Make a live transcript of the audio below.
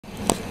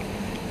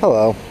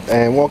Hello,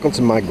 and welcome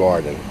to my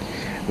garden.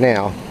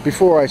 Now,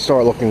 before I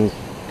start looking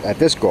at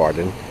this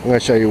garden, I'm going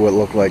to show you what it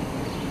looked like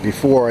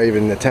before I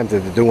even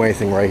attempted to do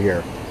anything right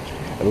here.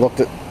 It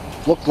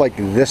looked like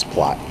this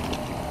plot.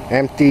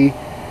 Empty,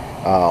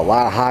 a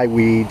lot of high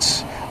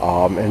weeds,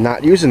 and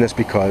not using this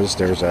because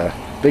there's a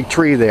big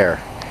tree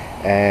there,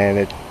 and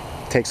it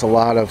takes a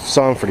lot of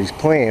sun for these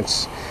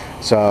plants,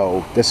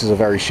 so this is a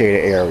very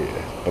shaded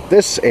area. But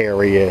this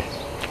area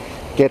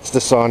gets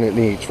the sun it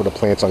needs for the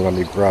plants I'm going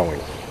to be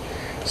growing.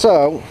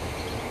 So,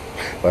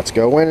 let's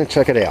go in and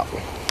check it out.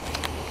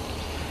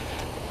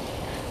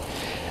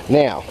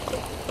 Now,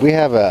 we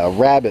have a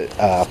rabbit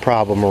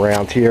problem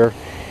around here,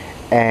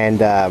 and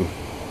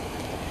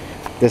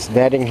this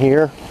netting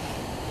here,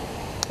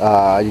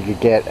 you could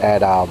get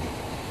at,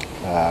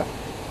 I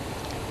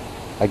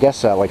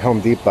guess, like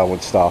Home Depot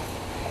and stuff.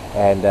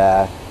 And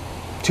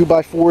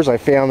 2x4s I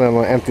found on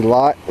an empty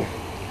lot,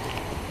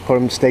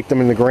 staked them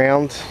in the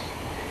ground,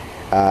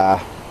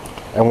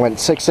 and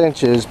went 6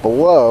 inches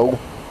below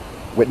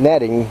with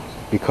netting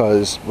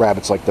because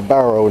rabbits like to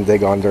burrow and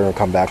dig under and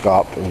come back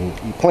up and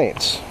eat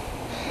plants.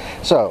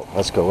 So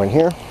let's go in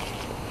here,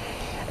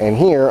 and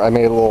here I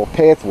made a little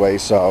pathway,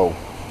 so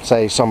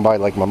say somebody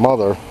like my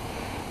mother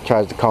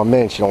tries to come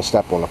in, she don't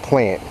step on a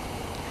plant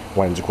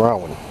when it's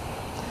growing.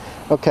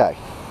 Okay,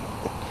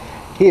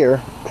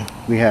 here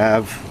we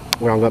have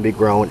what I'm going to be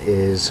growing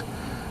is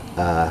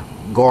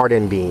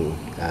garden bean.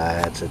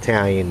 It's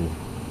Italian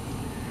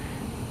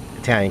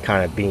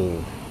kind of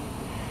bean.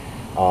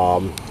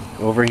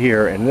 Over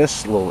here in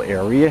this little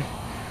area,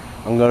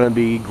 I'm going to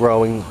be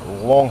growing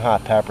long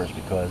hot peppers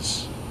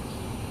because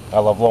I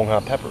love long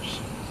hot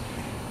peppers.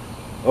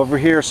 Over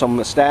here,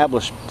 some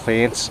established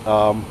plants.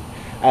 I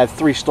have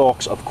 3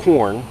 stalks of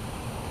corn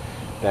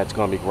that's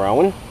going to be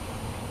growing.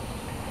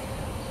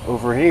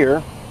 Over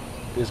here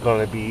is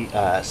going to be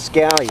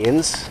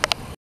scallions.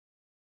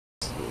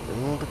 A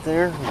little bit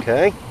there,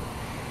 okay.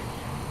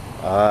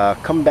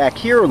 Come back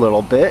here a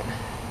little bit.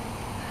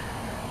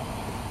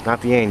 Not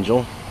the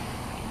angel,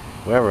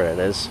 whatever it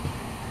is.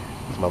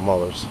 It's my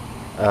mother's.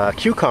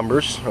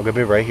 Cucumbers are going to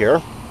be right here.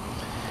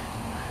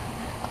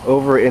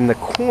 Over in the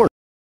corner,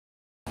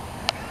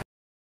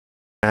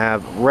 I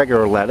have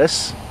regular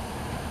lettuce.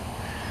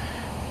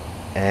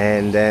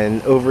 And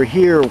then over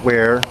here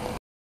where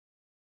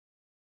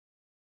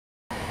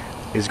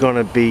is going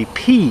to be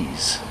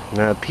peas.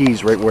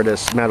 Peas right where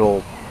this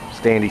metal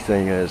standy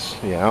thing is.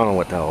 Yeah, I don't know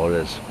what the hell it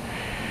is.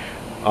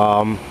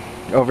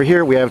 Over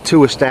here we have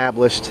 2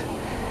 established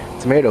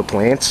tomato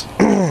plants.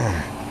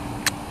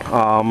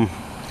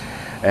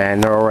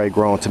 And they're already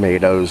growing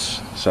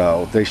tomatoes,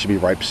 so they should be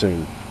ripe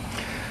soon.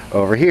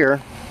 Over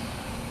here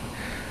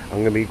I'm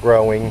going to be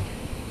growing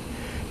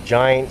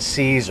giant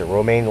Caesar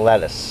romaine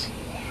lettuce.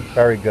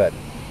 Very good.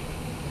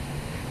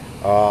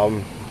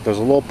 There's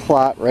a little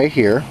plot right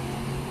here.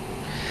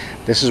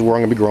 This is where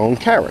I'm going to be growing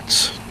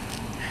carrots.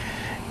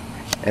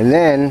 And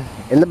then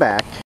in the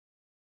back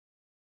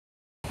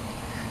I'm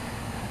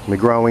going to be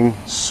growing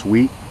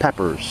sweet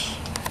peppers.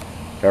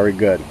 Very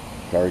good,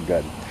 very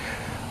good.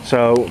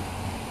 So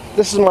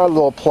this is my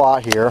little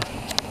plot here.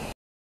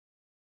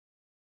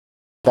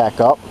 Back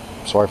up,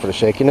 sorry for the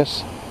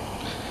shakiness.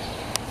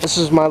 This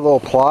is my little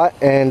plot,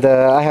 and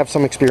I have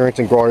some experience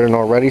in gardening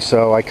already,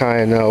 so I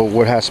kind of know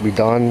what has to be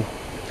done,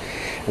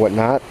 what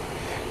not.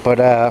 But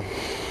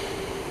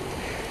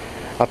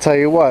I'll tell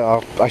you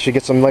what, I should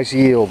get some nice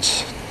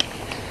yields.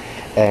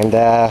 And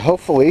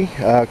hopefully,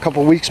 a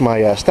couple weeks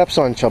my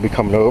stepson shall be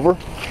coming over,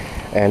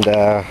 and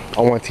I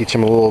want to teach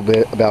him a little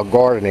bit about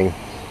gardening,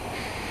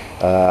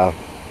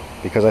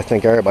 because I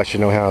think everybody should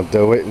know how to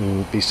do it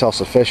and be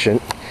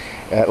self-sufficient,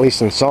 at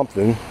least in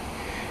something,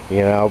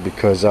 you know,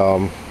 because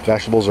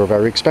vegetables are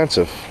very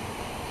expensive.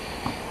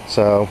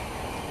 So,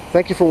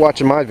 thank you for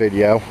watching my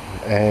video,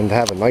 and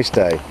have a nice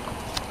day.